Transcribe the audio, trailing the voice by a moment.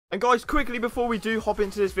And guys, quickly before we do hop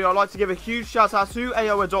into this video, I'd like to give a huge shout out to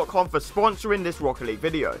AOA.com for sponsoring this Rocket League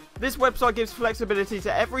video. This website gives flexibility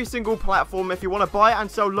to every single platform. If you want to buy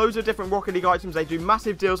and sell loads of different Rocket League items, they do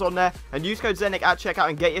massive deals on there, and use code Zenic at checkout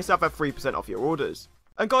and get yourself a 3% off your orders.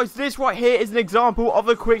 And guys, this right here is an example of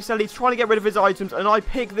a quick sell. He's trying to get rid of his items, and I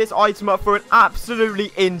picked this item up for an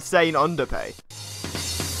absolutely insane underpay.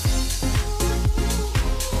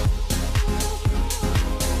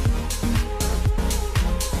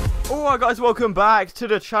 Alright guys, welcome back to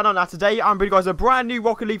the channel. Now today I'm bringing you guys a brand new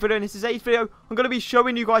Rocket League video. In this today's video, I'm going to be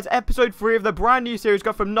showing you guys episode 3 of the brand new series,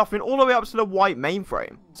 go from nothing all the way up to the white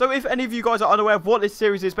mainframe. So if any of you guys are unaware of what this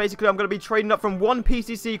series is, basically I'm going to be trading up from one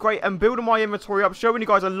PCC crate and building my inventory up, showing you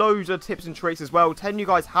guys a loads of tips and tricks as well, telling you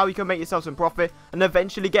guys how you can make yourself some profit, and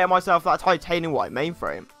eventually getting myself that titanium white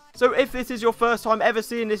mainframe. So if this is your first time ever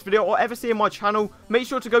seeing this video or ever seeing my channel, make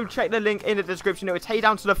sure to go check the link in the description. It will take you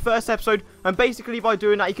down to the first episode, and basically by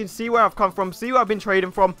doing that you can see where I've come from, see where I've been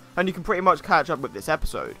trading from, and you can pretty much catch up with this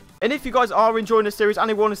episode. And if you guys are enjoying this series and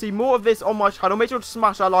you want to see more of this on my channel, make sure to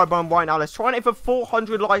smash that like button right now. Let's try and aim for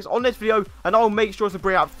 400 likes on this video, and I'll make sure to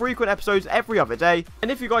bring out frequent episodes every other day.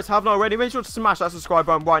 And if you guys haven't already, make sure to smash that subscribe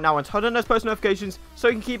button right now and turn on those post notifications so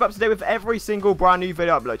you can keep up to date with every single brand new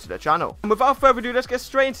video upload to the channel. And without further ado, let's get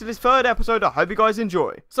straight into this third episode. I hope you guys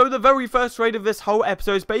enjoy. So the very first trade of this whole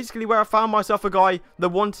episode is basically where I found myself a guy that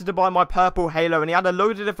wanted to buy my purple halo, and he had a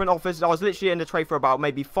load of different offers. I was literally in the trade for about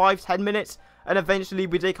maybe 5-10 minutes. And eventually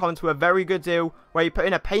we did come to a very good deal where he put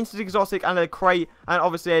in a painted exotic and a crate and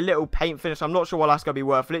obviously a little paint finish. I'm not sure what that's going to be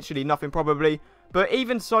worth, literally nothing probably. But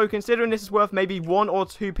even so, considering this is worth maybe 1 or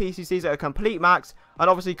 2 PCCs at a complete max, and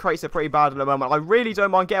obviously crates are pretty bad at the moment, I really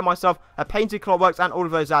don't mind getting myself a painted clockworks and all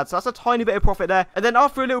of those ads. So that's a tiny bit of profit there. And then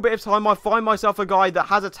after a little bit of time, I find myself a guy that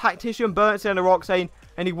has a tactician burnt in a Roxane,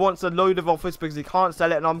 and he wants a load of offers because he can't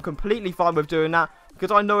sell it, and I'm completely fine with doing that.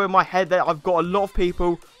 Because I know in my head that I've got a lot of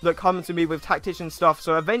people that come to me with tactician stuff.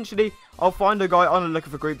 So eventually, I'll find a guy on the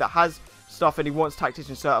looking for group that has stuff and he wants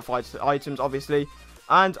tactician certified items, obviously.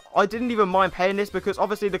 And I didn't even mind paying this because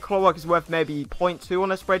obviously the clockwork is worth maybe 0.2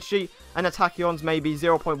 on a spreadsheet. And the tachyon's maybe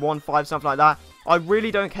 0.15, something like that. I really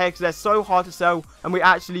don't care because they're so hard to sell, and we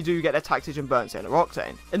actually do get a tactician burnt in a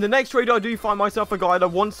Roxane. In the next trade, I do find myself a guy that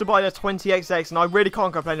wants to buy the 20XX, and I really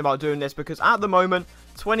can't complain about doing this because at the moment,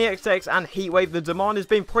 20XX and Heatwave, the demand has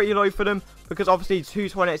been pretty low for them because obviously 2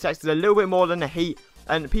 20XX is a little bit more than the Heat,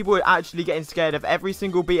 and people are actually getting scared of every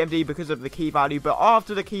single BMD because of the key value. But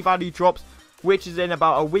after the key value drops, which is in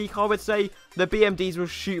about a week, I would say, the BMDs will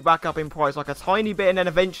shoot back up in price like a tiny bit, and then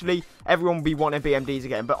eventually everyone will be wanting BMDs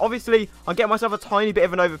again. But obviously, I'm getting myself a tiny bit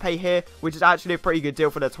of an overpay here, which is actually a pretty good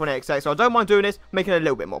deal for the 20XX, so I don't mind doing this, making a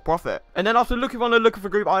little bit more profit. And then after looking on the looking for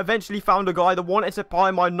group, I eventually found a guy that wanted to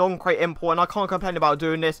buy my non-crate import, and I can't complain about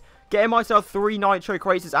doing this. Getting myself 3 nitro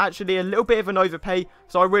crates is actually a little bit of an overpay,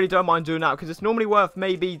 so I really don't mind doing that because it's normally worth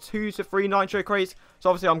maybe 2 to 3 nitro crates. So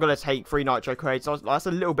obviously I'm going to take 3 nitro crates. So that's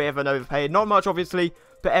a little bit of an overpay. Not much obviously,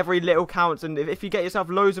 but every little counts. And if you get yourself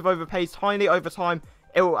loads of overpays tiny over time,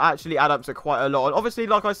 it will actually add up to quite a lot. And obviously,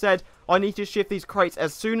 like I said, I need to shift these crates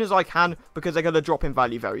as soon as I can because they're going to drop in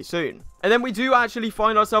value very soon. And then we do actually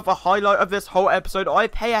find ourselves a highlight of this whole episode. I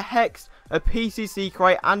pay a Hex, a PCC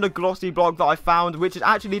crate, and a glossy block that I found, which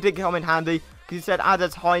actually did come in handy because he said add a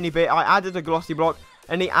tiny bit. I added a glossy block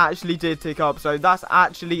and he actually did tick up, so that's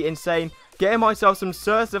actually insane. Getting myself some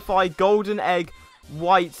certified golden egg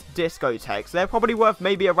white discotheques. They're probably worth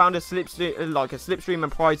maybe around a slipstream in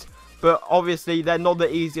price, but obviously they're not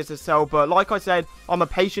the easiest to sell. But like I said, I'm a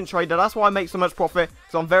patient trader. That's why I make so much profit,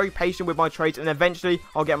 so I'm very patient with my trades, and eventually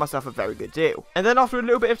I'll get myself a very good deal. And then after a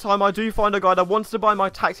little bit of time, I do find a guy that wants to buy my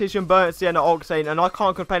tactician burnt sienna Octane, and I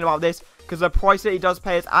can't complain about this because the price that he does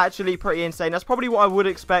pay is actually pretty insane. That's probably what I would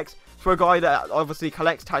expect for a guy that obviously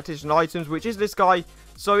collects tactician items, which is this guy.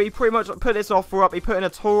 So he pretty much put this offer up. He put in a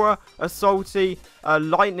Tora, a Salty, a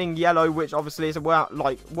Lightning Yellow, which obviously is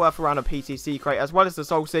worth around a PCC crate, as well as the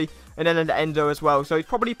Salty, and then an Endo as well. So he's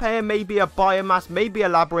probably paying maybe a Biomass, maybe a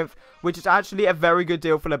Labyrinth, which is actually a very good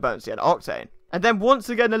deal for the burnt sienna Octane. And then once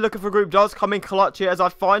again, the looking for group does come in clutch here, as I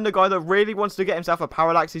find a guy that really wants to get himself a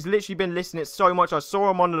Parallax. He's literally been listing it so much. I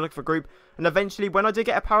saw him on the looking for group, and eventually when I did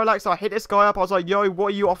get a Parallax, I hit this guy up. I was like, yo, what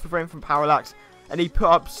are you offering from Parallax? And he put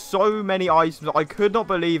up so many items, I could not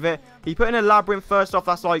believe it. He put in a Labyrinth first off,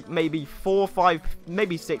 that's like maybe 4, 5,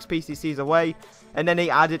 maybe 6 PCCs away. And then he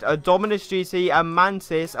added a Dominus GT, a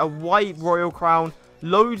Mantis, a White Royal Crown,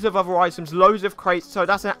 loads of other items, loads of crates. So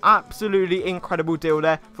that's an absolutely incredible deal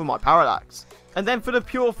there for my Parallax. And then for the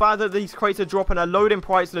pure fact that these crates are dropping a load in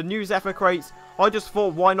price, the new Zephyr crates, I just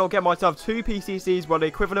thought why not get myself 2 PCCs, well the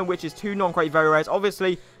equivalent which is 2 non-crate very rares.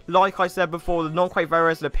 Obviously, like I said before, the non-crate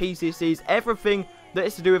variants, the PCCs, everything that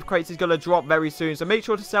is to do with crates is going to drop very soon. So make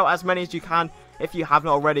sure to sell as many as you can if you haven't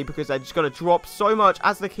already, because they're just going to drop so much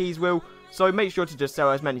as the keys will. So make sure to just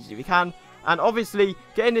sell as many as you can. And obviously,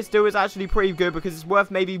 getting this deal is actually pretty good because it's worth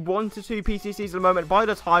maybe 1 to 2 PCCs at the moment. By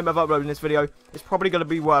the time of uploading this video, it's probably going to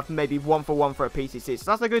be worth maybe 1 for 1 for a PCC. So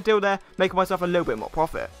that's a good deal there, making myself a little bit more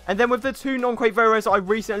profit. And then with the 2 non-crate variants I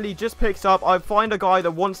recently just picked up, I find a guy that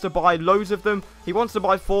wants to buy loads of them. He wants to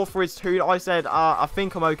buy 4 for his 2. I said, I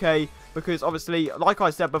think I'm okay. Because obviously, like I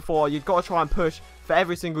said before, you've got to try and push for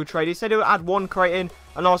every single trade. He said he'll add 1 crate in,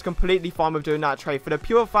 and I was completely fine with doing that trade. For the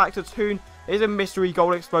pure fact of Toon is a mystery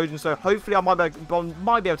gold explosion, so hopefully I might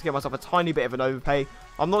be able to get myself a tiny bit of an overpay.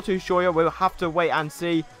 I'm not too sure yet, we'll have to wait and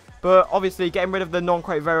see. But obviously, getting rid of the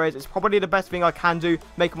non-crate variants is probably the best thing I can do,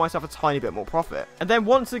 making myself a tiny bit more profit. And then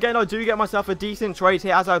once again, I do get myself a decent trade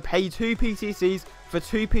here as I pay 2 PCCs for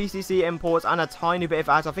 2 PCC imports and a tiny bit of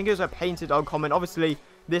ads. I think it was a painted uncommon. Obviously,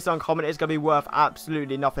 this uncommon is going to be worth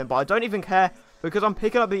absolutely nothing, but I don't even care because I'm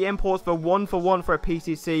picking up the imports for 1 for 1 for a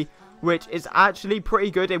PCC, which is actually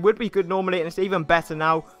pretty good. It would be good normally, and it's even better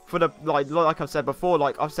now for the, like I've said before,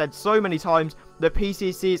 like I've said so many times, the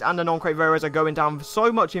PCCs and the non-crate variants are going down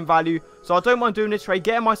so much in value, so I don't mind doing this trade,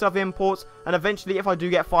 getting myself imports, and eventually if I do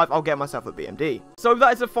get 5, I'll get myself a BMD. So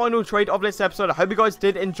that is the final trade of this episode. I hope you guys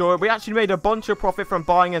did enjoy it. We actually made a bunch of profit from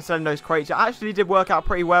buying and selling those crates. It actually did work out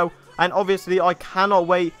pretty well. And obviously, I cannot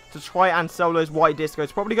wait to try and sell those white discos.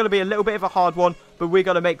 It's probably going to be a little bit of a hard one, but we're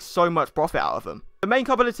going to make so much profit out of them. The main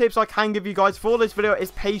couple of tips I can give you guys for this video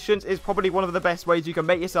is patience is probably one of the best ways you can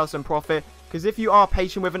make yourself some profit. Because if you are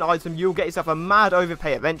patient with an item, you'll get yourself a mad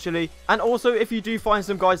overpay eventually. And also, if you do find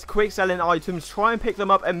some guys quick selling items, try and pick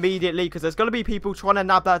them up immediately. Because there's going to be people trying to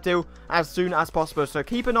nab that deal as soon as possible. So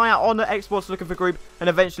keep an eye out on the exports looking for group, and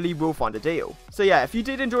eventually we'll find a deal. So yeah, if you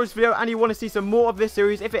did enjoy this video and you want to see some more of this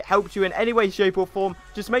series, if it helped you in any way, shape or form,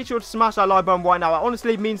 just make sure to smash that like button right now. It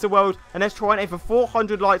honestly means the world. And let's try and aim for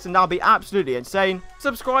 400 likes, and that'll be absolutely insane.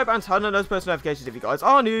 Subscribe and turn on those post notifications if you guys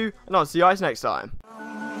are new, and I'll see you guys next time.